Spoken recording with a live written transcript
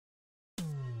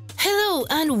Hello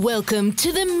and welcome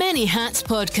to the Many Hats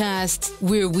Podcast,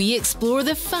 where we explore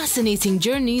the fascinating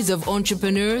journeys of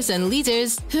entrepreneurs and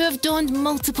leaders who have donned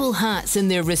multiple hats in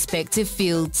their respective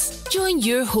fields. Join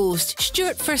your host,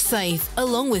 Stuart Forsyth,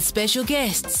 along with special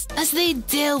guests, as they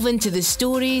delve into the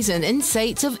stories and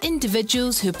insights of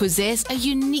individuals who possess a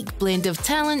unique blend of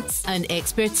talents and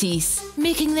expertise,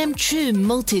 making them true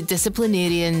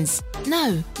multidisciplinarians.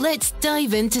 Now, let's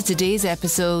dive into today's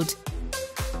episode.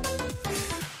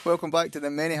 Welcome back to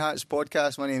the Many Hats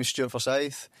Podcast. My name is Stuart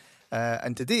Forsyth,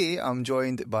 and today I'm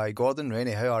joined by Gordon.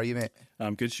 Rennie, how are you, mate?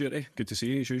 I'm good, Stuarty. Good to see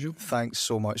you, as usual. Thanks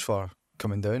so much for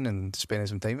coming down and spending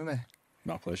some time with me.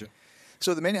 My pleasure.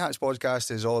 So the Many Hats Podcast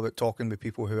is all about talking with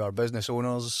people who are business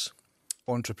owners,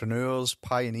 entrepreneurs,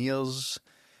 pioneers.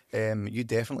 You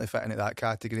definitely fit into that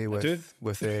category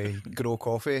with Grow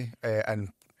Coffee and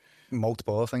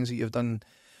multiple other things that you've done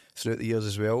throughout the years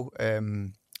as well.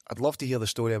 I'd love to hear the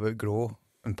story about Grow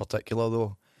in particular,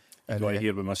 though. And, do I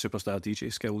hear with my superstar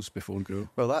DJ skills before Grow?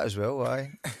 Well, that as well,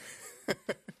 aye.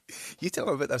 You tell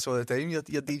me about this all the time, your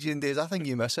DJing days. I think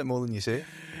you miss it more than you say.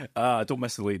 I don't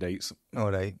miss the late nights.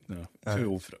 All right. No, too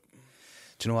old for it.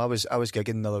 Do you know, I was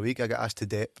gigging the other week. I got asked to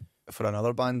dip for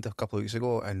another band a couple of weeks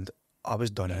ago, and I was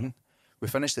done in. We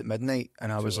finished at midnight,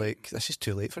 and I was like, this is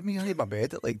too late for me. I need my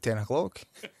bed at like 10 o'clock.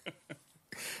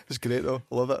 It's great, though.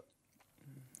 Love it.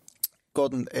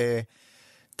 Gordon,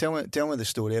 tell me the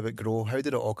story about Grow. How did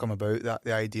it all come about,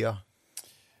 the idea?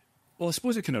 Well, I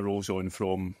suppose it kind of rolls on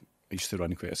from, I used to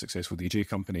run quite a successful DJ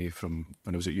company from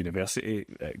when I was at university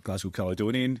at Glasgow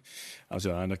Caledonian. I was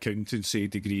an accountancy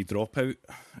degree dropout.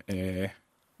 The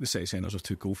city centres were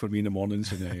too cold for me in the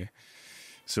mornings, and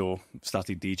so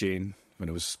started DJing when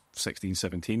I was 16,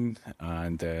 17,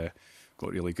 and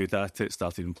got really good at it,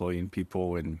 started employing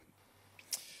people and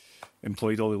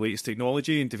employed all the latest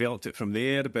technology and developed it from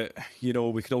there. But, you know,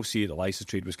 we could all see the licence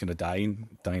trade was kind of dying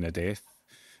a death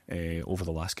over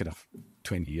the last kind of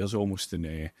 20 years almost. And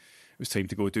it was time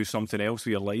to go do something else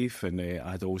with your life. And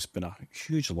I'd always been a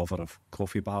huge lover of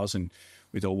coffee bars, and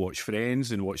we'd all watch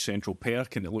Friends and watch Central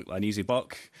Perk, and it looked like an easy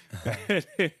buck.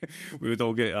 We would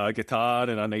all get a guitar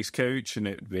and a nice couch, and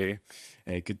it'd be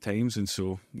good times. And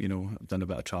so, you know, I've done a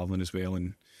bit of travelling as well,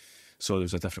 and so there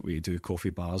was a different way to do coffee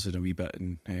bars in a wee bit,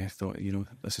 and thought, you know,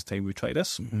 this is time we try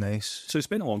this. Nice. So I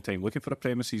spent a long time looking for a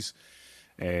premises,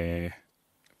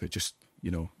 but just, you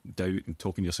know, doubt and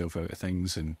talking yourself out of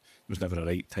things, and there was never a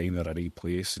right time or a right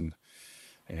place. And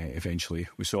eventually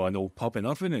we saw an old pub in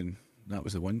Irvine, and that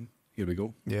was the one. Here we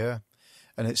go. Yeah,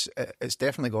 and it's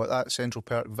definitely got that Central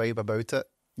Perk vibe about it.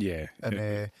 Yeah,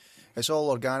 and it's all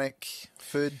organic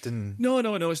food and... No,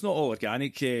 it's not all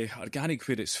organic. Organic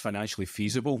where it's financially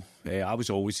feasible. I was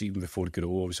always, even before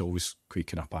Grow, I was always quite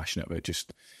kind of passionate about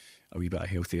just a wee bit of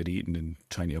healthier eating and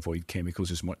trying to avoid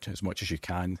chemicals as much as you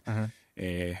can.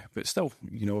 But still,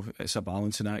 you know, it's a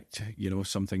balancing act. You know,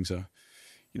 some things are,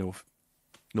 you know,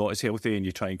 not as healthy, and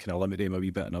you try and kind of limit them a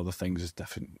wee bit, and other things is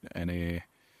different. And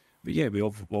but yeah, we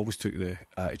always took the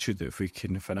attitude that if we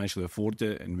can financially afford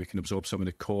it and we can absorb some of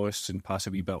the costs and pass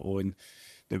a wee bit on,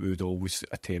 that we would always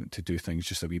attempt to do things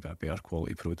just a wee bit better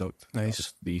quality product. Nice. That's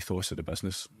just the ethos of the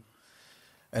business.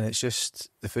 And it's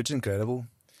just, the food's incredible.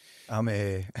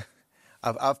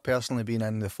 I've personally been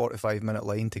in the 45-minute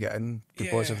line to get in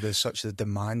because of such the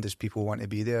demand as people want to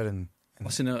be there. And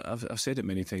listen, I've said it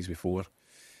many times before.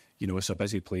 You know, it's a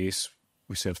busy place.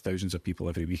 We serve thousands of people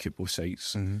every week at both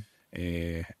sites.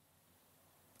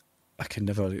 I can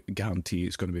never guarantee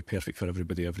it's going to be perfect for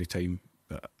everybody every time,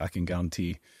 but I can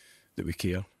guarantee that we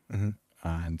care.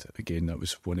 And again, that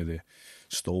was one of the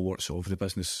stalwarts of the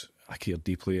business. I care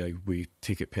deeply. We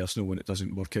take it personal when it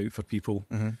doesn't work out for people.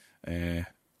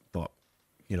 But,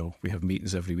 you know, we have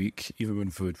meetings every week. Even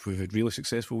when we've had really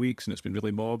successful weeks and it's been really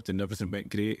mobbed and everything went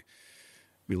great,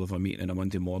 we'll have a meeting on a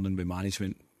Monday morning with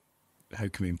management. How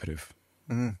can we improve?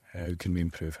 How can we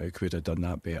improve? How could we have done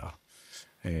that better?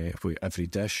 We every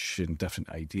dish and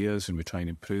different ideas, and we try and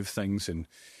improve things. And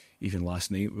even last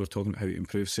night we were talking about how to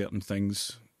improve certain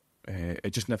things.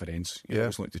 It just never ends. You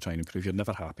always like to try and improve. You're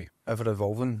never happy. Ever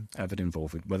evolving,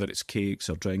 whether it's cakes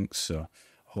or drinks or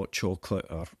hot chocolate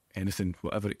or anything,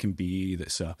 whatever it can be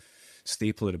that's a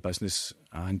staple of the business,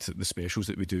 and the specials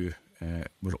that we do,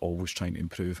 we're always trying to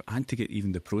improve and to get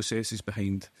even the processes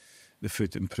behind the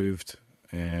food improved.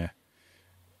 There's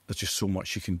just so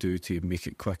much you can do to make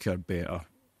it quicker, better,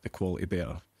 the quality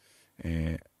better.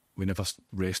 We never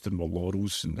rest on our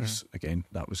laurels, and again,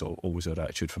 that was always our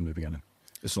attitude from the beginning.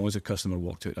 As long as the customer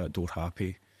walked out that door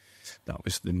happy, that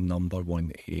was the number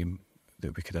one aim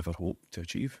that we could ever hope to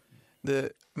achieve.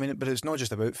 But it's not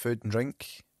just about food and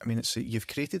drink. I mean, you've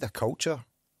created a culture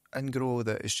in Grow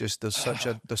that it's just there's such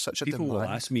a people demand? Will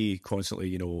ask me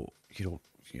constantly,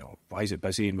 why is it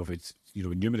busy? And we've had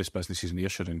numerous businesses in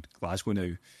Ayrshire and Glasgow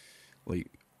now,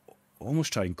 like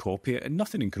almost try and copy it, and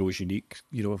nothing in Grow is unique.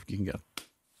 You can get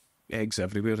eggs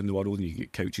everywhere in the world, and you can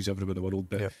get couches everywhere in the world,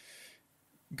 but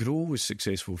Grow was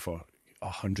successful for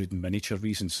 100 miniature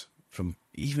reasons, from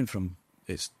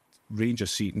its range of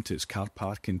seating to its car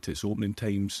parking to its opening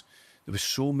times. There were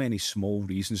so many small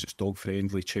reasons. It's dog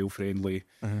friendly, child friendly.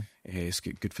 It's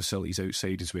got good facilities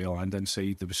outside as well and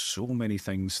inside. There were so many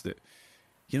things that,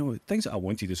 things that I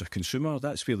wanted as a consumer.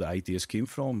 That's where the ideas came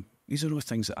from. These are all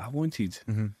things that I wanted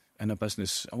in a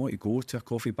business. I want to go to a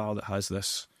coffee bar that has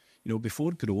this.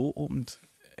 Before Grow opened,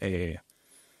 I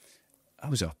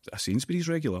was a Sainsbury's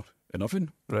regular in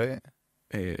Irvine. Right.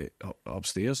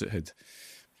 Upstairs, it had,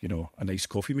 a nice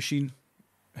coffee machine.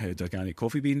 Had organic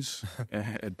coffee beans,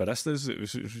 had baristas. It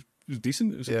was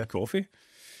decent. It was good coffee.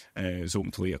 It was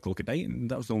open till 8 o'clock at night,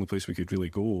 and that was the only place we could really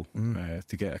go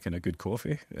to get a kind of good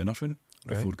coffee in Irvine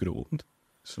before Grow opened.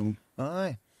 So,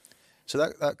 aye. So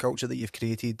that culture that you've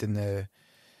created, and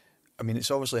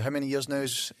it's obviously how many years now?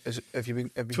 Have you been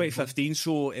 2015?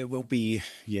 So it will be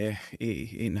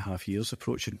 8.5 years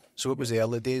approaching. So what was the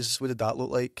early days? What did that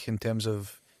look like in terms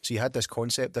of? So you had this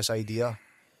concept, this idea.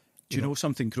 Do you know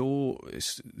something? Grow,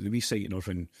 the wee site in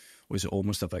Irvine was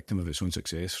almost a victim of its own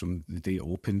success from the day it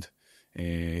opened.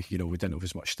 We didn't have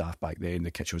as much staff back then.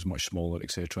 The kitchen was much smaller,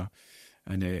 etc.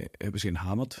 And it was getting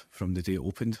hammered from the day it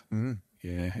opened.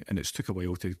 Yeah, and it's took a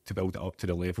while to build it up to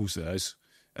the levels that it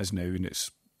is now, and its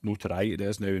notoriety it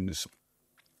is now, and it's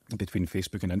between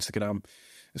Facebook and Instagram.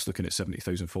 It's looking at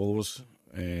 70,000 followers.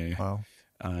 Wow!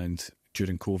 And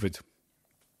during COVID,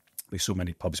 with so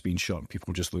many pubs being shut, people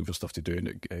were just looking for stuff to do, and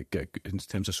it in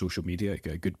terms of social media, it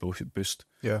got a good boost.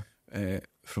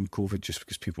 From COVID, just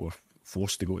because people were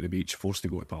forced to go to the beach, forced to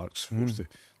go to parks, forced to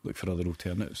look for other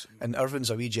alternatives. And Irvine's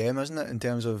a wee gem, isn't it? In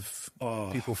terms of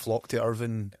people flock to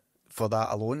Irvine for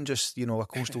that alone, just a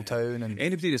coastal town. And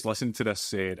anybody that's listening to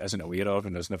this isn't aware of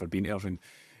Irvine, has never been to Irvine.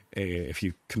 If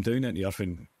you come down into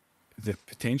Irvine, the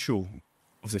potential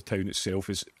of the town itself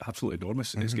is absolutely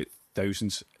enormous. It's got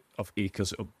thousands of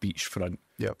acres of beachfront,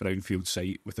 brownfield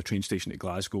site with a train station to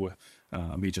Glasgow,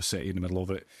 a major city in the middle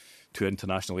of it, 2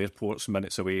 international airports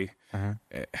minutes away.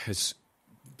 It has,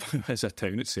 as a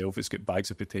town itself, it's got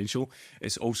bags of potential.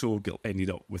 It's also ended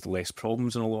up with less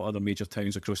problems than a lot of other major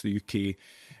towns across the UK.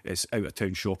 It's out of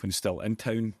town shopping still in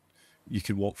town. You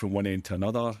can walk from one end to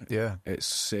another.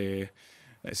 It's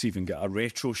even got a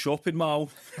retro shopping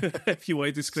mall, if you want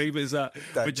to describe it as that.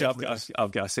 Which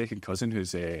I've got a second cousin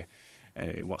who's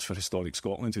works for Historic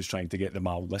Scotland, who's trying to get the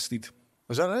mall listed.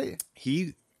 Was that right?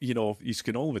 He's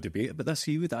going all over debate about this.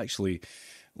 He would actually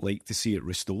like to see it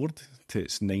restored to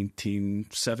its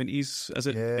 1970s, is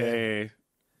it?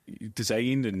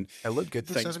 Design, and it looked good.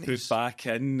 Things put back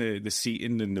in the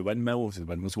seating and the windmills,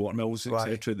 watermills,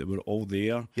 etc. That were all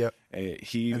there.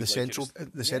 He and the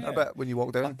centre bit when you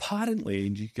walk down. Apparently,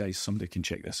 and somebody can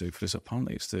check this out for us.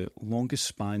 Apparently, it's the longest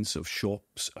spans of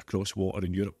shops across water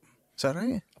in Europe. Is that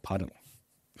right? Apparently.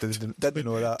 Didn't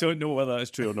know that. Don't know whether that's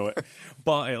true or not.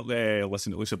 But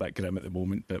listen, it looks a bit grim at the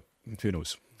moment, but who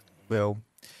knows? Well,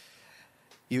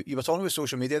 you were talking about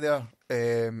social media there,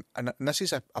 and this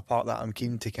is a part that I'm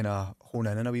keen to kind of hone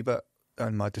in a wee bit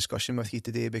in my discussion with you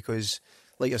today, because,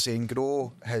 like you're saying,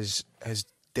 Grow has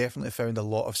definitely found a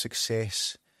lot of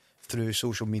success through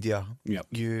social media. Yep.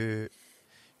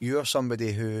 You are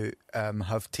somebody who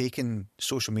have taken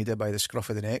social media by the scruff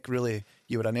of the neck, really.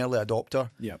 You were an early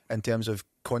adopter in terms of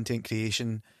content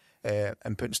creation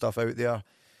and putting stuff out there.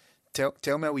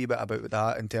 Tell me a wee bit about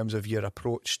that in terms of your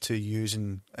approach to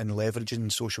using and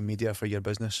leveraging social media for your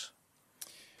business.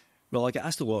 Well, I get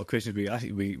asked a lot of questions.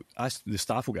 We ask the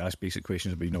staff will get asked basic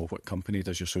questions about what company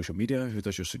does your social media,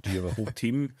 do you have a whole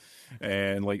team,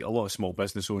 and like a lot of small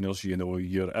business owners, the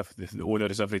owner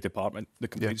is every department, the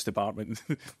complaints department,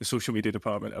 the social media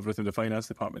department, everything, the finance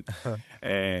department.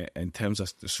 In terms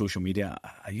of the social media,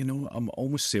 I'm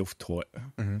almost self-taught.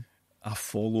 I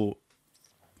follow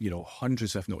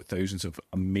hundreds, if not thousands, of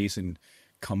amazing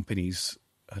companies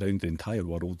around the entire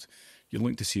world. You're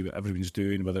looking to see what everyone's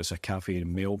doing, whether it's a cafe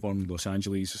in Melbourne, Los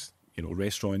Angeles,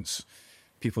 restaurants,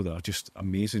 people that are just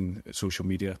amazing at social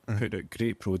media, put out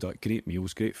great product, great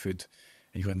meals, great food,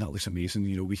 and you go, and that looks amazing,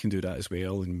 we can do that as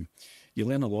well. And you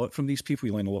learn a lot from these people.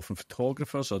 You learn a lot from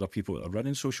photographers, other people that are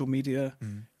running social media.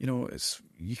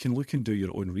 You can look and do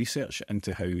your own research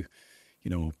into how,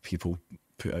 people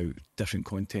put out different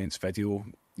contents, video.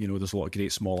 There's a lot of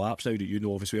great small apps now that you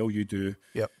know of as well. You do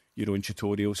your own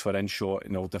tutorials for InShot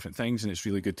and all different things, and it's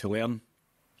really good to learn.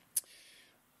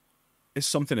 it's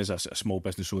something as a small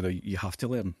business owner you have to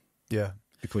learn. Yeah.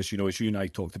 Because, as you and I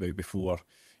talked about before,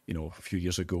 a few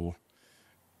years ago,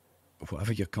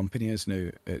 whatever your company is now,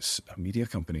 it's a media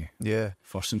company. Yeah.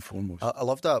 First and foremost. I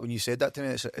love that when you said that to me.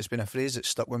 It's been a phrase that's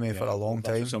stuck with me for a long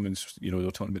time. Someone's,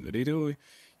 they're talking about the radio,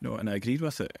 and I agreed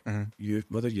with it.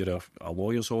 Whether you're a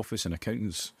lawyer's office, an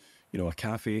accountant's, a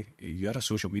cafe, you're a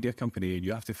social media company, and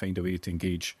you have to find a way to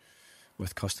engage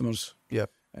with customers.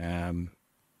 Yep.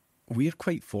 We're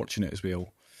quite fortunate as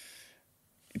well.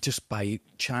 Just by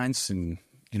chance and,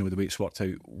 the way it's worked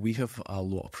out, we have a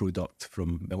lot of product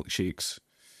from milkshakes,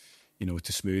 to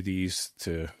smoothies,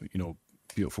 to,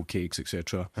 beautiful cakes,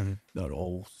 etc. They're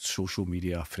all social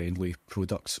media friendly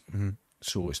products.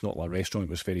 So it's not like a restaurant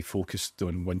was very focused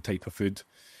on one type of food.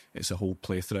 It's a whole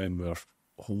plethora, and we're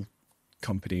whole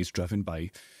companies driven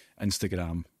by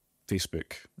Instagram,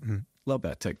 Facebook, a little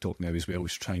bit of TikTok now as well. We're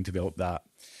trying to develop that.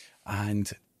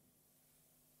 And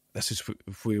this is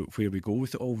where we go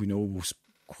with it all. We know we'll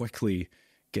quickly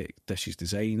get dishes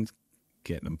designed,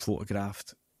 get them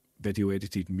photographed, video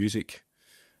edited, music,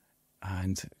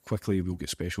 and quickly we'll get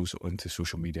specials onto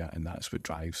social media, and that's what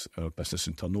drives our business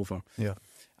and turnover. Yeah.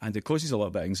 And it causes a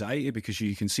little bit of anxiety because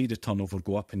you can see the turnover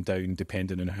go up and down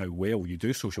depending on how well you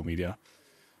do social media.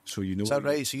 So Is that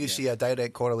right? So you see a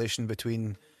direct correlation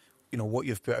between, what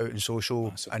you've put out in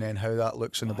social and then how that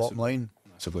looks in the bottom line?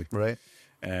 Massively. Right.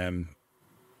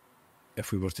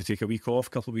 If we were to take a week off, a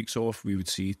couple of weeks off, we would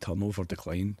see turnover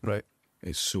decline. Right.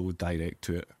 It's so direct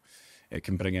to it. It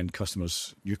can bring in new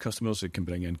customers. It can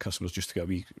bring in customers just to get a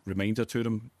wee reminder to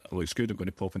them. It looks good, I'm going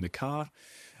to pop in the car.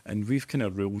 And we've kind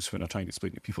of rules when I'm trying to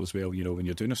explain to people as well, when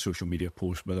you're doing a social media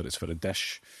post, whether it's for a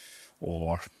dish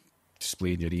or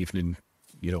displaying your evening,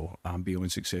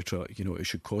 ambience, etc., it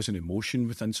should cause an emotion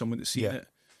within someone that's seeing it.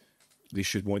 They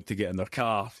should want to get in their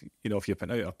car. If you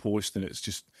put out a post and it's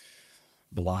just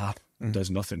blah, does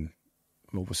nothing,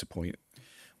 well, what's the point?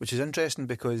 Which is interesting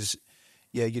because,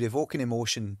 you're evoking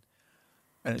emotion,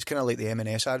 and it's kind of like the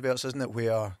M&S adverts, isn't it,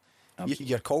 where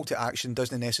your call to action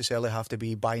doesn't necessarily have to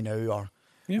be buy now or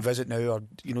visit now, or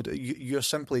you're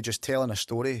simply just telling a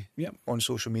story on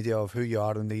social media of who you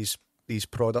are and these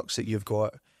products that you've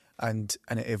got, and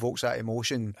it evokes that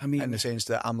emotion. In the sense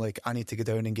that I'm like, I need to go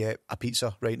down and get a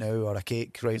pizza right now or a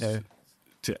cake right now.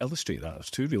 To illustrate that, there's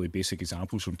two really basic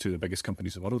examples from two of the biggest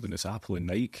companies in the world, and it's Apple and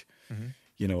Nike.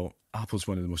 Apple's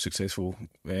one of the most successful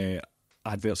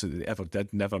adverts that they ever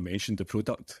did, never mentioned the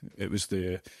product. It was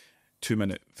the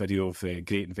 2-minute video of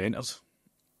great inventors.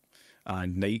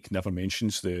 And Nike never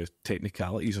mentions the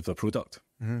technicalities of the product.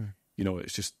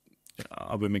 It's just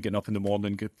a woman getting up in the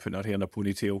morning, putting her hair in a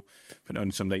ponytail, putting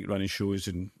on some night running shoes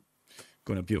and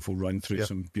going a beautiful run through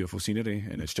some beautiful scenery,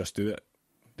 and it's just do it.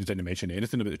 They didn't mention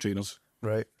anything about the trainers.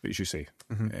 Right. But as you say,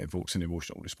 it evokes an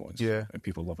emotional response. Yeah. And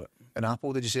people love it. And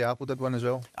Apple, did you say Apple did one as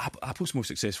well? Apple's most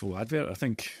successful advert, I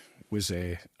think, was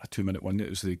a 2-minute one. It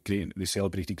was they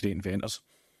celebrated great inventors.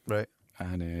 Right.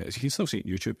 And you can still see it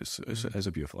on YouTube. It's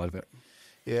a beautiful advert.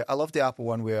 Yeah, I love the Apple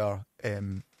one where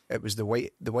it was the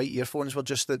white earphones were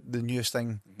just the newest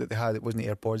thing that they had. It wasn't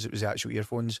the AirPods, it was the actual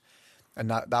earphones.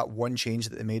 And that one change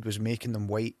that they made was making them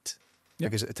white.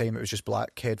 Because at the time it was just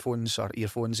black headphones or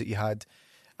earphones that you had.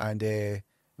 And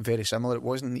very similar. It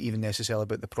wasn't even necessarily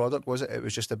about the product, was it? It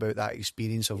was just about that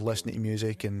experience of listening to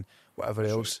music and whatever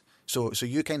else. So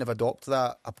you kind of adopt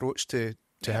that approach to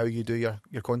how you do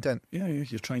your content. Yeah,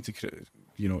 you're trying to create,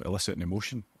 elicit an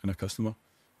emotion in a customer.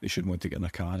 They should want to get in a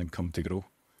car and come to grow.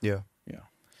 Yeah. Yeah.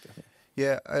 Definitely.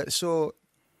 Yeah. So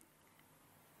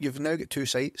you've now got 2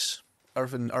 sites,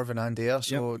 Irvine and Ayr.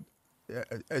 So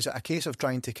is it a case of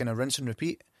trying to kind of rinse and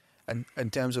repeat in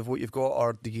terms of what you've got,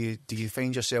 or do you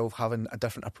find yourself having a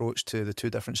different approach to the 2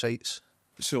 different sites?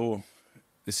 So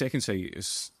the second site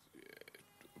is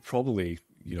probably,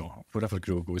 wherever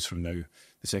Grow goes from now,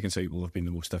 the second site will have been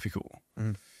the most difficult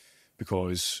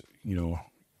because,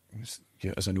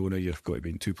 as an owner, you've got to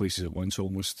be in 2 places at once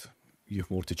almost. You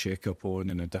have more to check up on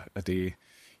in a day.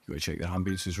 You've got to check the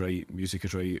ambience is right, music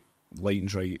is right,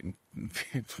 lighting's right,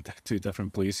 in 2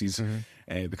 different places.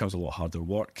 It becomes a lot harder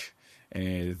work.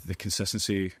 The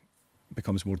consistency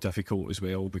becomes more difficult as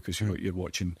well because you're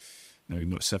watching now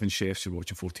not 7 chefs, you're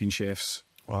watching 14 chefs.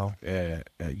 Wow. And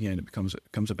it becomes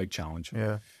a big challenge.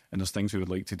 Yeah. And there's things we would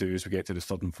like to do as we get to the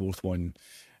 3rd and 4th one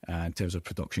in terms of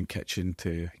production kitchen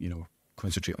to,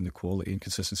 concentrate on the quality and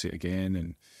consistency again,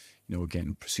 and,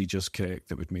 getting procedures correct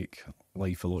that would make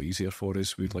life a lot easier for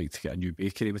us. We'd like to get a new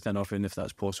bakery within Irvine if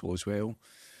that's possible as well.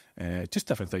 Just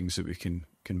different things that we can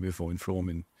move on from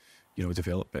and,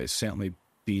 develop. But it's certainly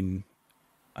been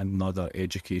another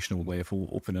educational level,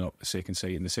 opening up the second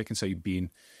site, and the second site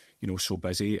being, so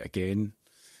busy again.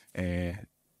 it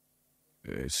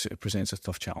presents a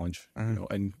tough challenge.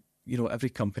 And every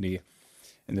company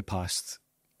in the past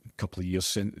couple of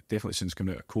years, definitely since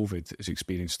coming out of COVID, has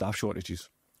experienced staff shortages,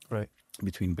 right,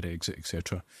 between Brexit,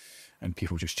 etc., and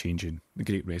people just changing. The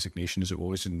Great Resignation as it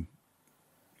was, and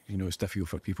it's difficult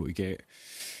for people to get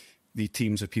the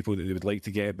teams of people that they would like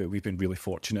to get, but we've been really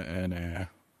fortunate, and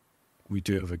we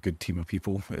do have a good team of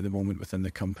people at the moment within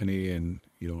the company, and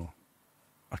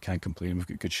I can't complain. We've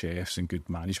got good chefs and good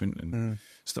management, and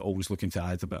still always looking to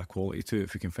add a bit of quality to it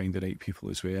if we can find the right people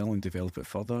as well and develop it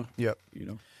further. Yep.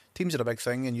 Teams are a big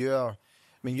thing, and you're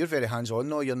very hands-on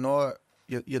though. You're not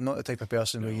the type of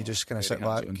person where you just kind of sit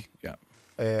back. Yeah.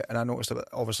 And I noticed that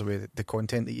obviously with the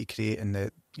content that you create, and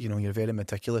that you're very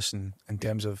meticulous in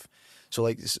terms of,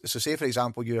 so say for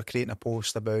example you're creating a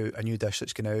post about a new dish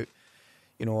that's going out.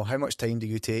 How much time do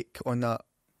you take on that?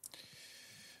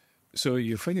 So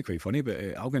you'll find it quite funny,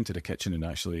 but I'll go into the kitchen and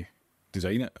actually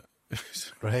design it.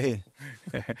 Right.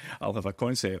 I'll have a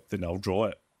concept and I'll draw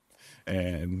it.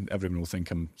 And everyone will think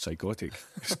I'm psychotic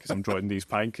because I'm drawing these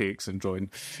pancakes and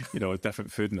drawing,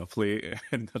 different food on a plate,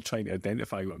 and they're trying to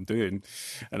identify what I'm doing.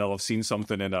 And I'll have seen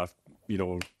something in a,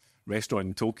 restaurant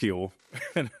in Tokyo,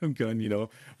 and I'm going,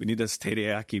 we need this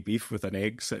teriyaki beef with an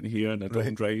egg sitting here and a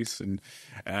domed rice, and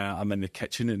I'm in the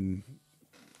kitchen and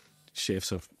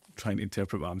chefs are trying to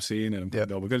interpret what I'm saying, and I'm going,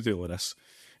 no, we're going to do it like this.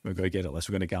 We're going to get it like this.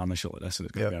 We're going to garnish it like this, and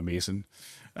it's going to be amazing.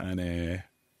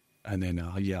 And then,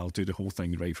 I'll do the whole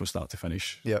thing right from start to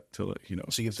finish. Yep. Till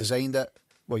So you've designed it.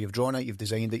 Well, you've drawn it, you've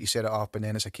designed it, you set it up, and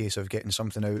then it's a case of getting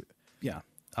something out. Yeah.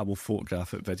 I will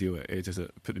photograph it, video it, edit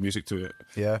it, put the music to it.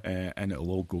 Yeah. And it'll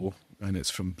all go, and it's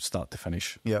from start to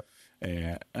finish. Yeah.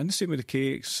 And the same with the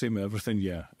cakes, same with everything.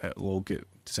 Yeah, it'll all get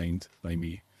designed by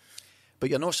me. But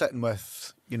you're not sitting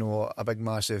with, a big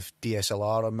massive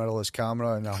DSLR or mirrorless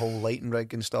camera and a whole lighting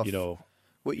rig and stuff.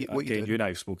 What you and I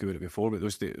have spoken about it before, but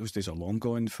those days are long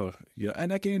gone for you.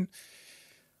 And again,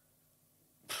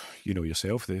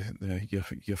 yourself,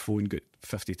 your phone got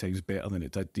 50 times better than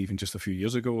it did even just a few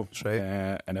years ago. That's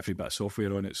right. And every bit of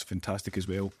software on it's fantastic as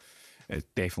well. It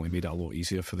definitely made it a lot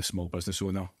easier for the small business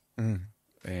owner. In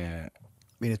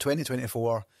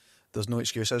 2024, there's no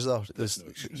excuse, is there? No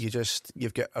excuse.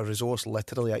 You've got a resource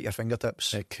literally at your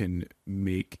fingertips. It can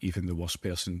make even the worst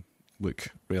person look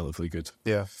relatively good.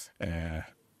 Yeah. The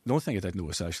only thing I did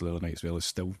notice actually the other night as well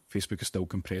is Facebook is still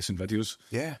compressing videos.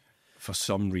 Yeah. For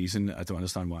some reason, I don't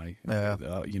understand why. Yeah.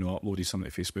 I uploaded something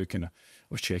to Facebook, and I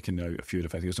was checking out a few of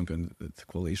the videos and going, the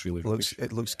quality is really rubbish.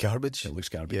 It looks garbage. It looks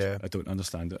garbage. Yeah. I don't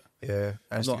understand it. Yeah.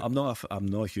 I'm not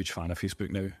a huge fan of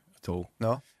Facebook now at all.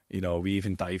 No. We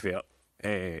even divert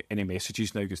any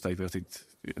messages now gets diverted.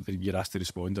 You're asked to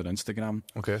respond on Instagram.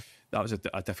 Okay. That was a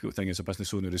difficult thing as a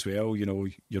business owner as well.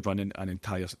 You're running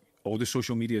all the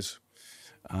social medias,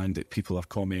 and people are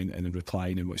commenting and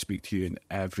replying and want to speak to you in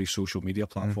every social media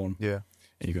platform. Yeah.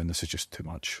 And you're going, this is just too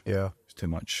much. Yeah. It's too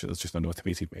much. There's just an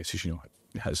automated message, it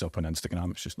hits up on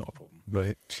Instagram. It's just not a problem.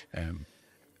 Right.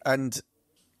 And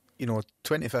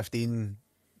 2015,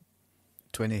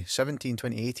 2017,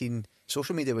 2018,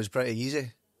 social media was pretty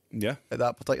easy. Yeah. At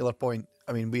that particular point,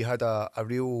 I mean, we had a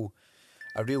real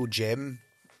gem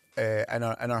in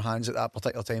our hands at that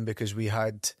particular time, because we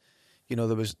had, there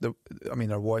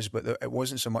was, but it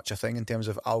wasn't so much a thing in terms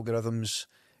of algorithms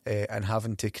and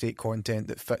having to create content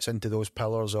that fits into those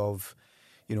pillars of,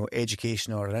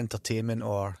 education or entertainment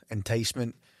or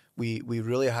enticement. We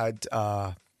really had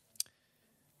a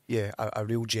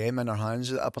real gem in our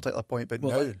hands at that particular point. But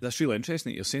now, that's really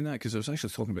interesting that you're saying that, because I was actually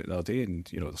talking about it the other day, and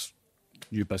there's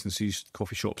new businesses,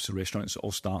 coffee shops, restaurants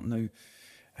all starting now,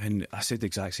 and I said the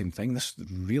exact same thing. This is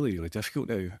really, really difficult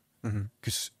now,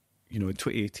 because in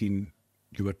 2018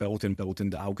 you were building. The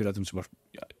algorithms were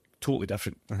totally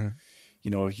different.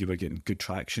 You were getting good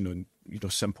traction on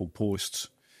simple posts.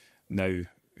 Now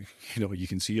you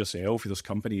can see yourself. There's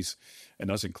companies, and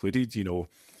us included.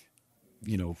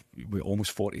 With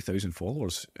almost 40,000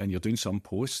 followers, and you're doing some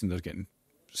posts and they're getting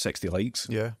 60 likes.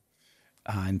 Yeah,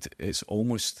 and it's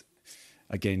almost,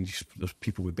 again, there's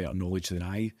people with better knowledge than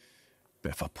I,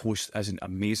 but if a post isn't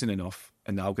amazing enough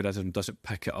and the algorithm doesn't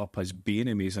pick it up as being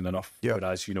amazing enough,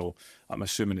 whereas, I'm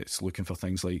assuming it's looking for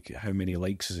things like how many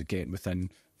likes is it getting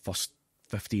within first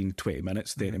 15, 20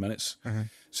 minutes, 30 minutes.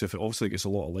 So if it obviously gets a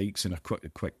lot of likes in a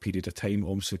quick period of time,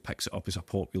 obviously picks it up as a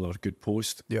popular, good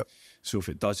post. Yep. So if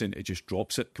it doesn't, it just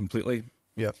drops it completely.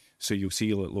 Yep. So you'll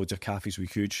see loads of cafes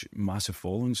with huge, massive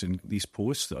followings, and these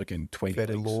posts that are getting 20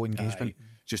 very likes. low engagement.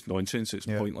 Just nonsense. It's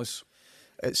pointless.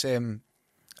 It's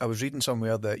I was reading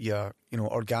somewhere that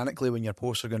organically when your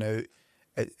posts are going out,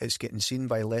 it's getting seen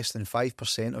by less than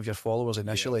 5% of your followers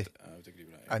initially. Yeah, I would agree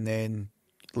with that. And then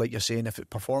like you're saying, if it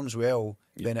performs well,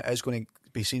 then it is going to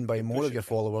be seen by more of your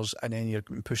followers, and then you're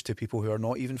pushed to people who are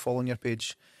not even following your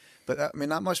page. But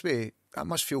that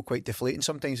must feel quite deflating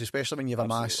sometimes, especially when you've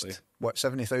amassed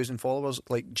 70,000 followers,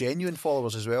 like genuine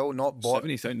followers as well, not bought.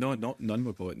 70,000, no, none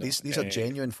were bought. No. These are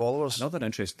genuine followers. Another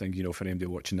interesting thing, for anybody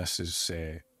watching this is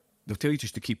they'll tell you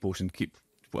just to keep posting, keep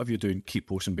whatever you're doing, keep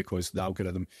posting, because the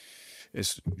algorithm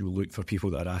is you look for people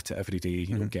that are at it every day,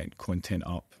 getting content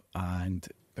up. And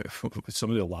some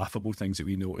of the laughable things that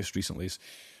we noticed recently is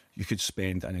you could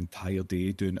spend an entire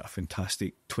day doing a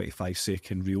fantastic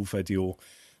 25-second reel video.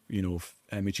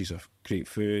 Images of great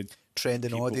food,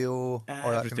 trending audio,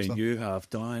 everything you have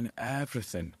done,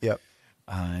 everything. Yep.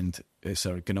 And it's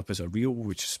going up as a reel,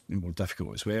 which is more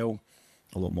difficult as well.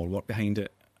 A lot more work behind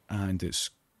it, and it's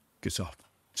up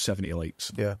 70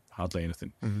 likes. Yeah, hardly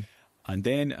anything. Mm-hmm.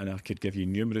 And I could give you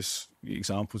numerous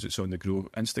examples. It's on the Grow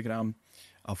Instagram.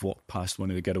 I've walked past one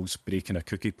of the girls breaking a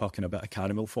cookie puck and a bit of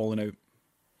caramel falling out.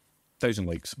 1,000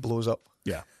 likes. Blows up.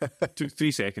 Yeah.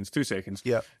 2 seconds.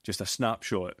 Yeah. Just a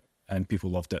snapshot, and people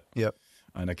loved it. Yep.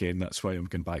 And again, that's why I'm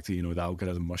going back to, the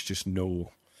algorithm must just know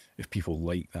if people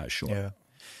like that shot. Yeah.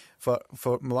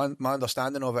 For my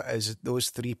understanding of it is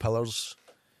those 3 pillars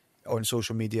on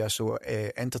social media. So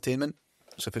entertainment.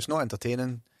 So if it's not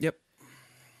entertaining, yep.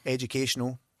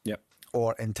 Educational, yep.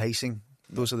 Or enticing.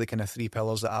 Those are the kind of 3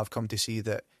 pillars that I've come to see,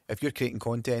 that if you're creating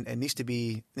content, it needs to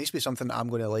be something that I'm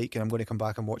going to like and I'm going to come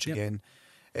back and watch again.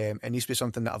 It needs to be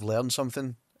something that I've learned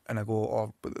something and I go,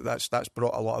 oh, that's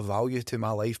brought a lot of value to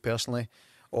my life personally.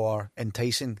 Or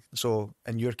enticing. So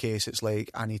in your case, it's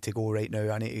like, I need to go right now.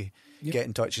 I need to get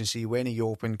in touch and see, when are you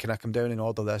open? Can I come down and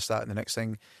order this, that, and the next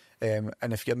thing? And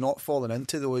if you're not falling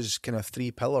into those kind of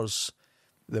 3 pillars,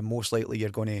 then most likely you're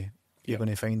going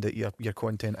to find that your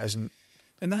content isn't.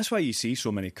 And that's why you see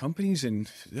so many companies, and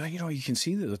you can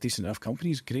see that they're decent enough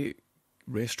companies, great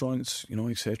restaurants,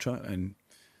 etc., and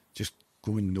just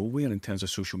going nowhere in terms of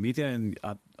social media. And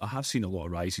I have seen a lot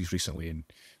of rises recently in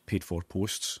paid for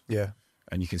posts. Yeah.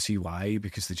 And you can see why,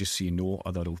 because they just see no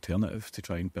other alternative to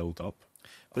try and build up.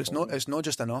 But it's not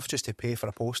just enough just to pay for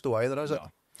a post though either, is it?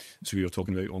 So we were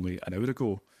talking about only an hour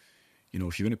ago,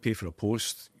 if you're going to pay for a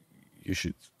post, you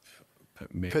should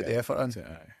put the effort in.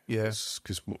 Yes,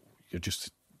 because you're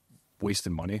just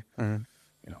wasting money. Mm-hmm.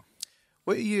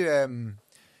 What are you?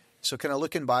 So kind of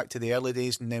looking back to the early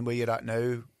days and then where you're at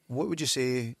now, what would you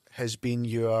say has been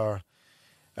your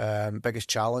biggest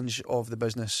challenge of the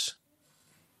business?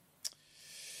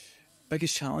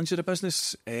 Biggest challenge of the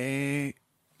business,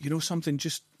 something,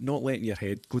 just not letting your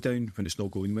head go down when it's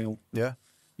not going well. Yeah.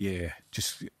 Yeah,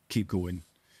 just keep going.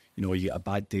 You get a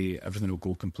bad day, everything will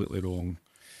go completely wrong,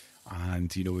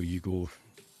 and you go,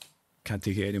 can't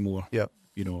take it anymore. Yeah.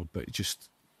 But just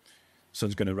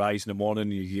sun's going to rise in the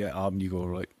morning. You get up and you go,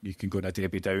 right, you can go in a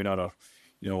Debbie Downer,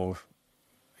 or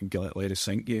and let it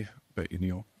sink you. But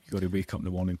you got to wake up in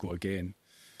the morning and go again.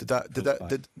 Did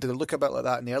it look a bit like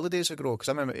that in the early days of Grow? Because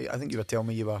I think you were telling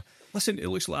me you were. Listen, it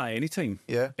looks like any time.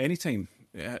 Yeah. Anytime.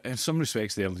 In some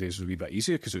respects, the early days was a wee bit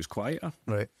easier because it was quieter.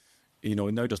 Right. Now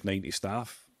there's 90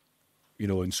 staff.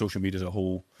 And social media as a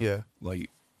whole. Yeah.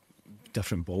 Like,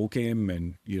 different ball game,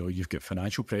 and you've got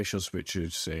financial pressures, which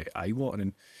is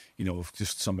eye-watering.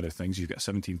 Just some of the things, you've got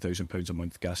 £17,000 a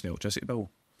month gas and electricity bill.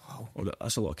 Wow. Or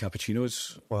that's a lot of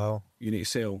cappuccinos. Wow. You need to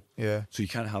sell. Yeah. So you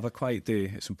can't have a quiet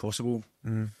day. It's impossible.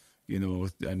 And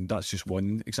that's just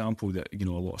one example that a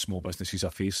lot of small businesses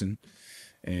are facing.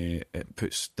 It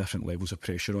puts different levels of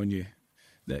pressure on you.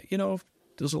 That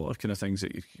there's a lot of kind of things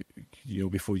that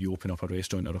before you open up a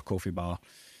restaurant or a coffee bar,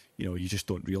 you just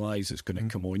don't realise it's going to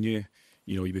come on you.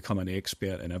 You become an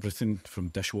expert in everything from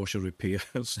dishwasher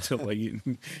repairs to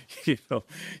lighting. People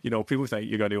think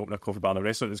you're going to open a coffee bar in a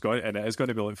restaurant, and it is going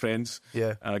to be like Friends.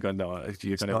 Yeah. And I go, no,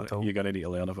 you're going to need to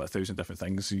learn about 1,000 different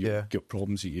things. You've got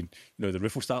problems that the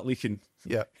roof will start leaking.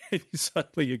 Yeah.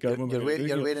 Suddenly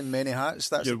you're wearing many hats.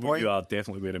 That's the point. You are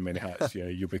definitely wearing many hats. Yeah,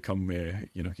 you become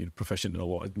you're proficient in a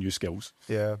lot of new skills.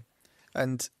 Yeah.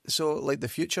 And so, like, the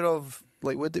future of,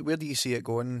 like, where do you see it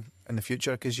going in the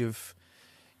future? Because you've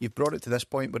brought it to this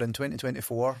point. We're in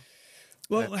 2024.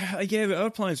 Well, our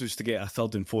plans was to get a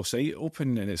 3rd and 4th site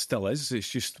open, and it still is. It's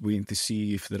just waiting to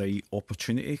see if the right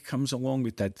opportunity comes along.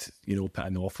 We did, put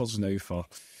in offers now for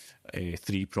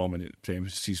 3 prominent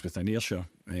premises within Ayrshire.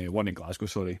 One in Glasgow,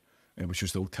 which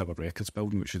was the old Tower Records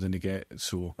building, which we didn't get.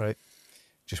 So, right.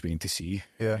 Just waiting to see.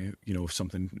 Yeah. If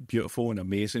something beautiful and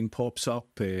amazing pops up.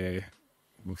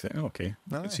 We'll think, okay,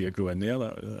 let's see it grow in there.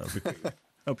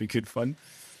 That'll be good fun.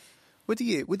 What do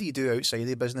you do outside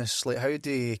the business? Like, how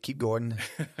do you keep going?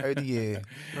 What's your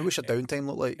downtime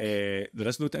look like? There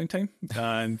is no downtime,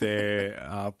 and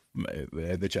the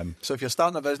gym. So if you're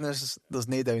starting a business, there's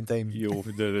no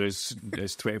downtime. There is.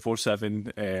 It's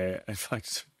 24/7. In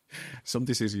fact,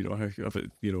 somebody says,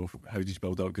 how did you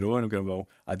build up growing? I'm going, well,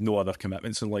 I had no other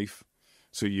commitments in life.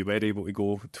 So you were able to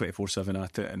go 24/7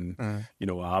 at it, and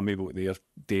I'm able to be there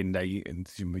day and night, and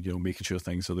making sure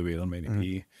things are the way they're meant to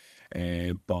be.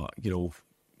 But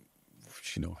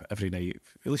every night,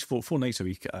 at least four nights a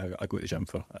week, I go to the gym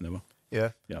for an hour.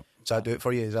 Yeah. Yeah. Does that do it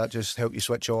for you? Does that just help you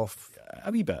switch off?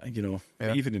 A wee bit,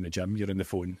 Yeah. Even in the gym, you're on the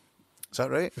phone. Is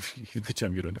that right? In the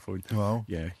gym, you're on the phone. Wow.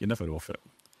 Yeah, you're never off it.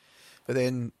 But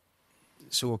then,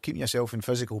 so keeping yourself in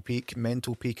physical peak,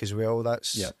 mental peak as well,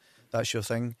 that's your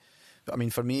thing. But I mean,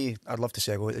 for me, I'd love to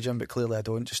say I go to the gym, but clearly I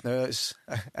don't just now.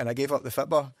 And I gave up the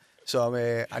Fitbar. So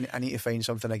I need to find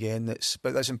something again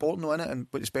that's important though, innit?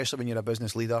 But especially when you're a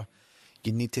business leader,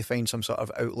 you need to find some sort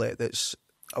of outlet that's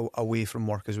away from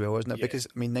work as well, isn't it? Yeah. Because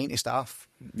 90 staff,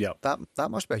 yeah,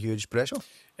 that must be a huge pressure.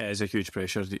 It is a huge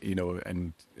pressure,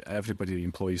 and everybody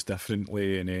employs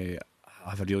differently, and I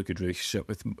have a really good relationship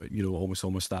with almost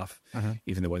all my staff,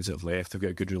 even the ones that have left. I've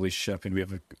got a good relationship, and we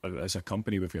have as a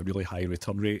company we've got a really high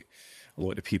return rate. A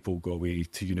lot of people go away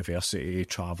to university,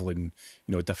 travelling,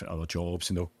 different other jobs,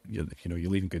 and you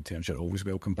leave in good terms. You're always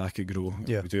welcome back at Grow.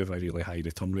 Yeah. We do have a really high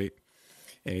return rate.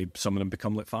 Some of them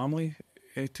become like family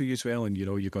to you as well, and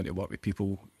you're going to work with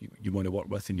people you want to work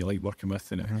with and you like working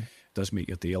with, and it does make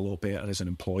your day a lot better as an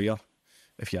employer.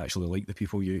 If you actually like the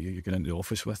people you get into the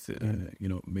office with,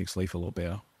 it makes life a lot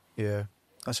better. Yeah,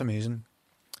 that's amazing.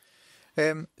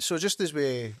 So just as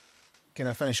we kind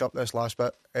of finish up this last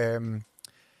bit,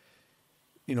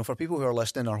 for people who are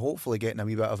listening are hopefully getting a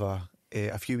wee bit of a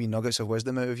few wee nuggets of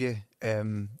wisdom out of you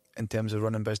in terms of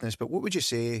running business. But what would you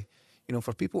say,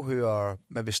 for people who are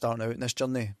maybe starting out in this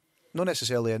journey, not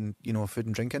necessarily in food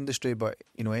and drink industry, but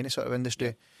any sort of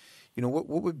industry, what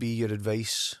would be your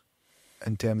advice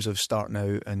in terms of starting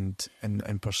out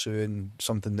and pursuing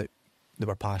something that they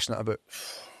were passionate about?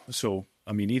 So,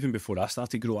 I mean, even before I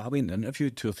started Grow, I went and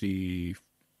interviewed 2 or 3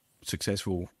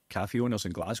 successful cafe owners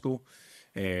in Glasgow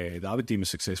that I would deem as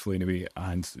successful anyway.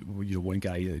 And one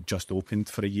guy that just opened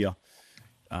for a year,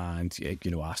 and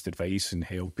asked advice and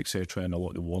help, etc. And a lot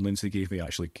of the warnings they gave me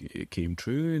actually came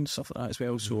true and stuff like that as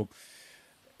well. So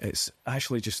it's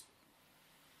actually just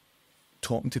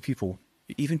talking to people,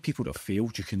 even people that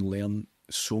failed. You can learn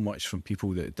so much from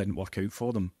people that didn't work out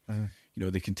for them.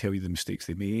 They can tell you the mistakes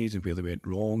they made and where they went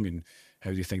wrong and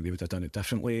how they think they would have done it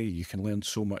differently. You can learn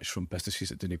so much from businesses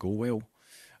that didn't go well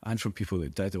and from people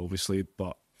that did, obviously.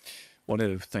 But one of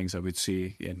the things I would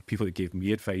say, and people that gave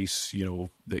me advice,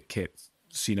 that kept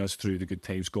seeing us through the good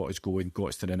times, got us going, got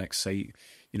us to the next site,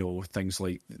 things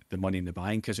like the money in the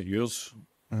bank isn't yours,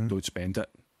 don't spend it.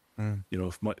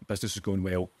 If business is going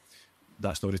well,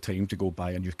 that's not the time to go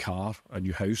buy a new car, a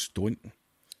new house, don't.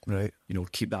 Right.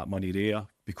 Keep that money there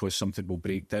because something will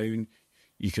break down.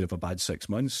 You could have a bad 6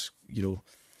 months.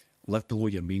 Live below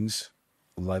your means.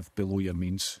 Live below your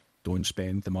means. Don't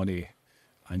spend the money,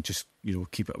 and just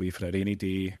keep it away for a rainy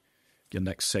day. Your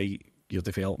next site, your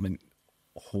development,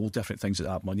 whole different things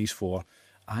that money's for,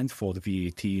 and for the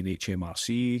VAT and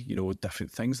HMRC.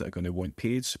 Different things that are going to want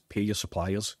paid. Pay your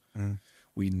suppliers.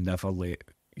 We never let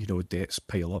debts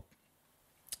pile up.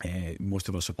 Most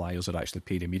of our suppliers are actually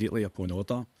paid immediately upon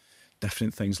order.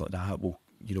 Different things like that will,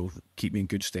 keep me in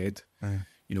good stead.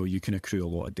 You can accrue a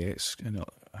lot of debts in a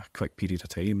quick period of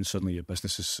time, and suddenly your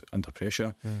business is under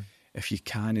pressure. If you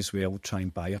can as well, try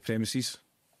and buy a premises.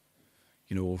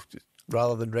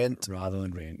 Rather than rent.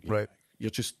 Right.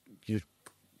 You're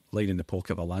lying in the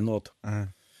pocket of a landlord.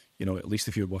 At least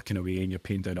if you're working away and you're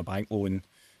paying down a bank loan,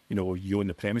 you own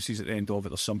the premises at the end of it.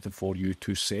 There's something for you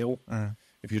to sell.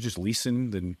 If you're just leasing,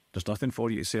 then there's nothing for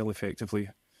you to sell effectively.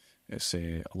 It's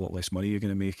a lot less money you're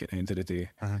going to make at the end of the day.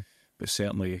 But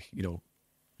certainly,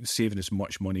 saving as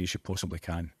much money as you possibly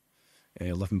can.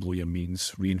 Living below your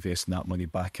means, reinvesting that money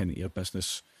back into your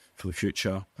business for the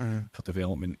future, for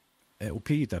development. It'll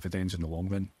pay you dividends in the long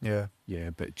run. Yeah,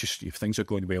 but just if things are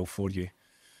going well for you,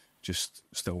 just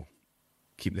still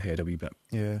keep the head a wee bit.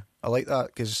 Yeah, I like that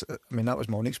because, that was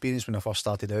my own experience when I first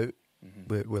started out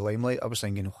with Limelight. I was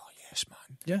thinking, oh, yes,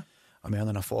 man. Yeah. I'm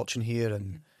earning a fortune here,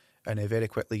 and very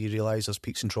quickly you realise there's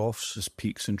peaks and troughs. There's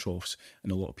peaks and troughs,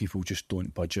 and a lot of people just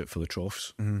don't budget for the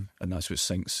troughs, and that's what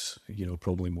sinks,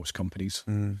 probably most companies.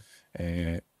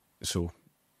 So,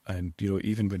 and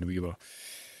even when we were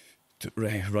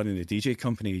running the DJ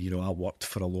company, I worked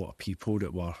for a lot of people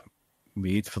that were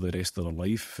made for the rest of their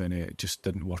life, and it just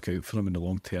didn't work out for them in the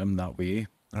long term that way.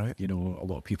 Right. You know, a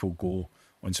lot of people go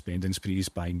on spending sprees,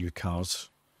 buying new cars,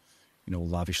 you know,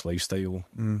 lavish lifestyle,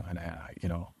 and you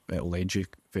know, it'll end you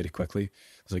very quickly.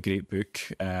 There's a great book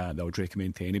that I would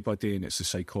recommend to anybody, and it's The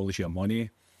Psychology of Money.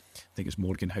 I think it's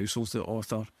Morgan Housel's the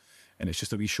author, and it's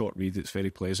just a wee short read. It's very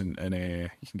pleasant, and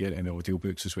you can get it in the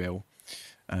audiobooks as well.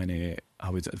 And I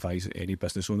would advise any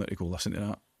business owner to go listen to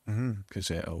that, because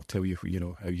it'll tell you, you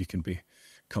know, how you can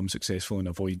become successful and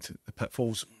avoid the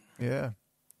pitfalls. Yeah,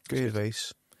 great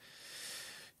advice.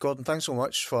 Gordon, thanks so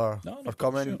much for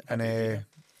coming, sure. and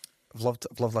I've loved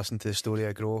listening to the story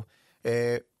of Grow.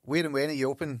 Where and when are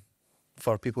you open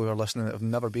for people who are listening that have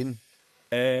never been?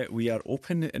 We are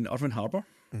open in Irvine Harbour,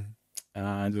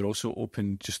 and we're also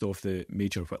open just off the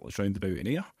major Whitlet's roundabout in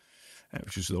Ayr,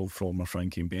 which is the old former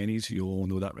Frankie and Benny's. You'll all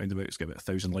know that roundabout. It's got about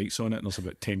 1,000 lights on it, and there's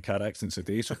about 10 car accidents a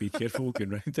day, so be careful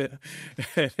going round it.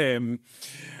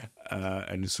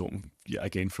 And it's open,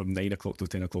 again, from 9 o'clock till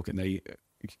 10 o'clock at night,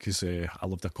 because I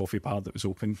loved a coffee bar that was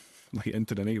open late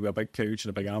into the night with a big couch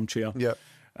and a big armchair. Yeah.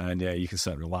 And you can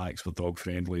sit and relax. We're dog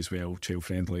friendly as well, child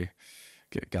friendly.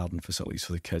 Get garden facilities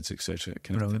for the kids, etc. It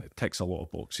kind of ticks a lot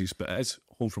of boxes, but it is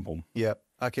home from home. Yeah,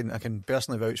 I can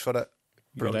personally vouch for it.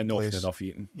 You're in often enough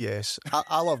eating. Yes,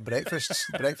 I love breakfasts.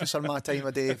 Breakfasts are my time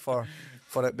of day for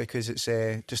it, because it's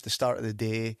just the start of the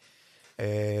day.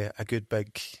 A good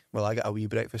big, well, I get a wee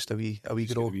breakfast, a wee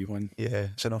Grow. A wee one. Yeah,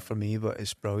 it's enough for me, but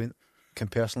it's brilliant. Can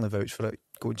personally vouch for it.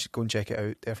 Go and check it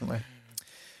out, definitely.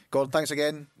 Gordon, thanks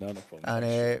again. No problem.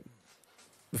 And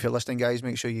if you're listening, guys,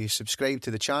 make sure you subscribe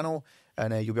to the channel,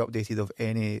 and you'll be updated of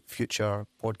any future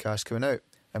podcasts coming out.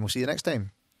 And we'll see you next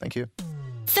time. Thank you.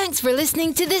 Thanks for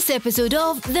listening to this episode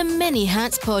of the Many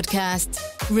Hats Podcast.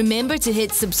 Remember to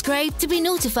hit subscribe to be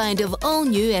notified of all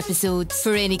new episodes.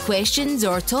 For any questions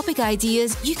or topic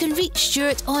ideas, you can reach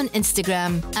Stuart on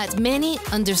Instagram at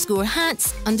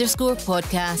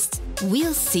many_hats_podcast.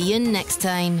 We'll see you next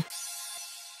time.